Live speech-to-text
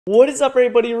What is up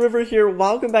everybody, River here,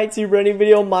 welcome back to a brand new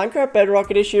video, Minecraft Bedrock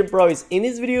Edition. Bros, in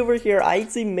this video over here, I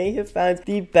actually may have found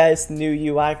the best new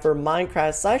UI for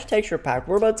Minecraft / texture pack.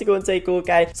 We're about to go and take a look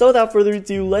at it. So without further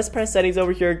ado, let's press settings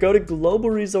over here, go to global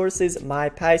resources, my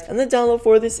packs, and the download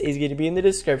for this is going to be in the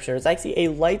description. It's actually a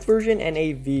light version and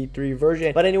a V3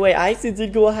 version. But anyway, I actually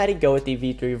did go ahead and go with the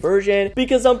V3 version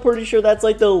because I'm pretty sure that's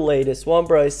like the latest one,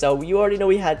 bros. So you already know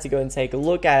we had to go and take a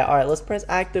look at it. Alright, let's press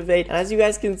activate. And as you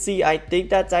guys can see, I think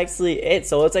that's actually it.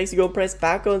 So let's actually go press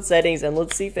back on settings and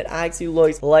let's see if it actually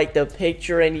looks like the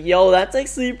picture. And yo, that's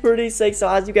actually pretty sick. So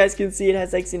as you guys can see, it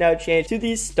has actually now changed to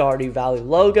the Stardew Valley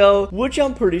logo, which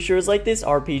I'm pretty sure is like this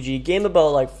RPG game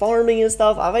about like farming and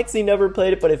stuff. I've actually never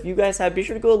played it, but if you guys have, be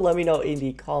sure to go and let me know in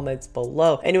the comments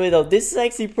below. Anyway though, this is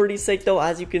actually pretty sick though.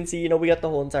 As you can see, you know, we got the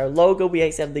whole entire logo, we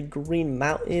actually have the green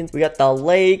mountains, we got the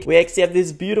lake, we actually have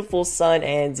this beautiful sun,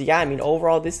 and yeah, I mean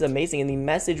overall this is amazing. And the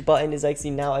message button is actually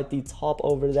now at the top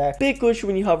over there. Bit glitch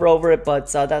when you hover over it, but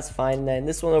that's fine. And then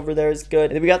this one over there is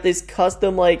good. And then we got this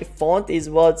custom like font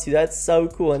as well too. That's so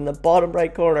cool. In the bottom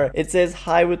right corner, it says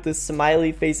hi with the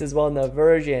smiley face as well in the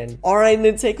version. Alright, and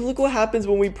then take a look what happens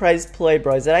when we press play,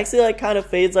 bros. It actually like kind of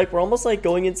fades, like we're almost like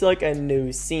going into like a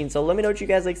new scene. So let me know what you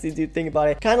guys actually do think about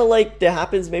it. Kind of like that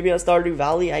happens maybe on Stardew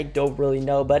Valley, I don't really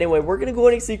know. But anyway, we're gonna go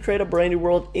ahead and actually create a brand new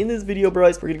world in this video,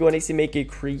 bros. We're gonna go ahead and actually make it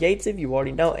creative, you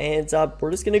already know, and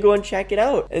we're just gonna go and check it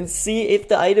out and see if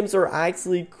the items are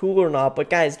actually cool or not. But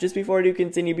guys, just before I do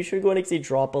continue, be sure to go and actually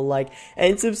drop a like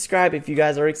and subscribe if you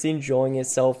guys are actually enjoying it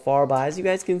so far. But as you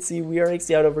guys can see, we are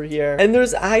actually out over here, and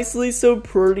there's actually some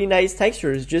pretty nice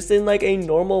textures just in like a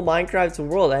normal Minecraft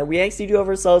world. And we actually do have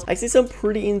ourselves actually some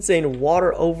pretty insane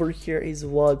water over here as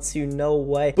well too, no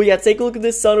way. But yeah, take a look at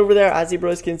this sun over there. As you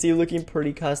bros can see, looking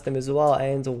pretty custom as well,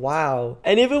 and wow.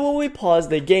 And even when we pause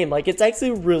the game, like it's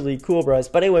actually really cool, bros.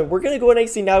 But anyway, we're gonna go and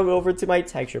actually now go over to my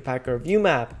texture pack review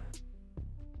map.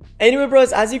 Anyway,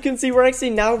 bros, as you can see, we're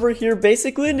actually now over here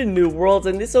basically in the new world,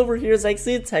 and this over here is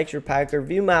actually a texture pack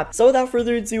review map. So without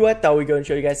further ado, I thought we'd go and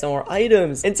show you guys some more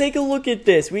items. And take a look at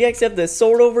this. We actually have the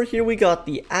sword over here, we got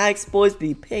the axe, boys,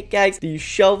 the pickaxe, the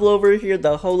shovel over here,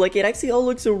 the hoe. Like, it actually all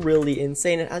looks so really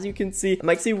insane. And as you can see, I'm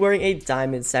actually wearing a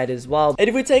diamond set as well. And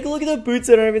if we take a look at the boots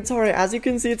in our inventory, as you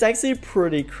can see, it's actually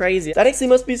pretty crazy. That actually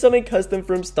must be something custom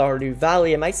from Stardew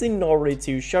Valley. I'm actually not really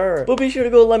too sure, but be sure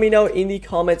to go let me know in the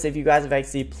comments if you guys have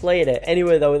actually played it.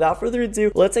 Anyway though, without further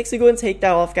ado, let's actually go and take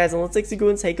that off, guys, and let's actually go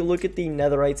and take a look at the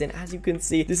netherites. And as you can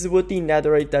see, this is what the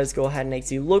netherite does go ahead and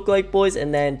actually look like, boys.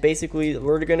 And then basically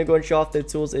we're gonna go and show off the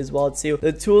tools as well too.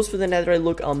 The tools for the netherite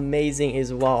look amazing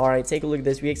as well. All right, take a look at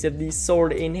this. We actually have the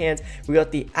sword in hand, we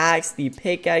got the axe, the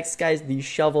pickaxe, guys, the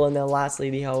shovel, and then lastly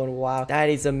the hoe. And wow, that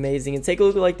is amazing. And take a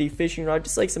look at like the fishing rod,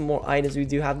 just like some more items. We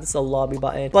do have this a lobby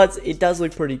button, but it does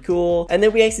look pretty cool. And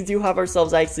then we actually do have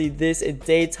ourselves actually this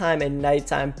daytime and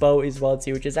nighttime bow as well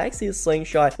too, which is actually a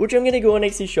slingshot, which I'm gonna go and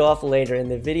actually show off later in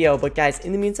the video. But guys,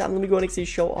 in the meantime, let me go and actually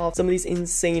show off some of these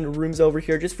insane rooms over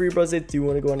here just for you bros that do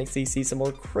want to go and actually see some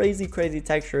more crazy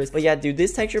textures. But yeah, dude,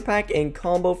 this texture pack and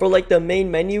combo for like the main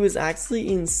menu is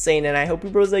actually insane, and I hope you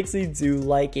bros actually do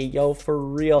like it. Yo, for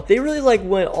real, they really like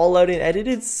went all out and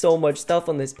edited so much stuff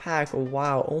on this pack.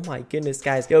 Wow, oh my goodness,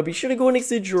 guys. Yo, be sure to go and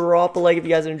actually drop a like if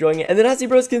you guys are enjoying it. And then as you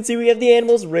bros can see, we have the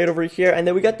animals right over here, and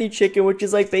then we got the chicken, which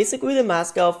is like basically the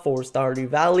mascot for Stardew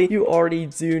Valley. You already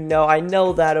do know, I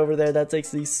know that over there. That's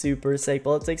actually super sick. But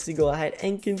let's actually go ahead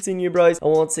and continue, bros.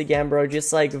 And once again, bro,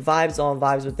 just like vibes on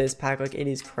vibes with this pack. Like, it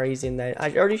is crazy. And then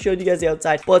I already showed you guys the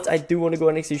outside, but I do want to go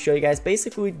and actually show you guys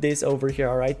basically this over here.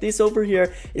 All right, this over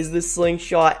here is the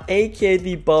slingshot, aka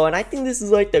the bow, and I think this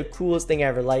is like the coolest thing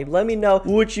ever. Like, let me know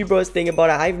what you bros think about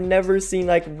it. I've never seen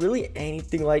like really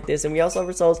anything like this. And we also have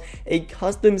ourselves a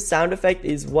custom sound effect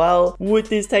as well with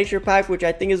this texture pack, which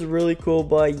I think is really cool.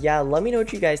 But yeah, let me know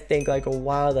what you guys think. Like,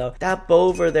 wow though, that bow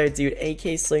over there, dude,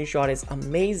 AK slingshot, is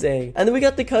amazing. And then we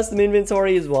got the custom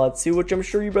inventory as well too, which I'm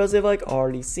sure you bros have like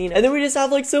already seen. And then we just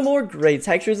have like some more great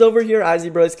textures over here, as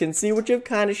you bros can see, which I've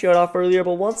kind of showed off earlier.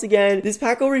 But once again, this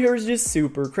pack over here is just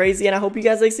super crazy, and I hope you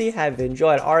guys actually have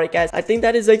enjoyed. All right, guys, I think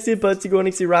that is actually about to go and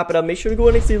actually wrap it up. Make sure to go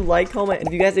and actually like, comment, and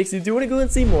if you guys actually do want to go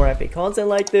and see more epic content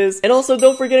like this. And also,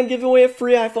 don't forget, I'm giving away a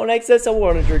free iPhone XS at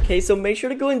 100k, so make sure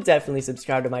to go and definitely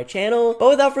subscribe to my channel. But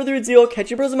without further ado, I'll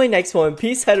catch you bros in my next one.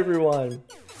 Peace out, everyone.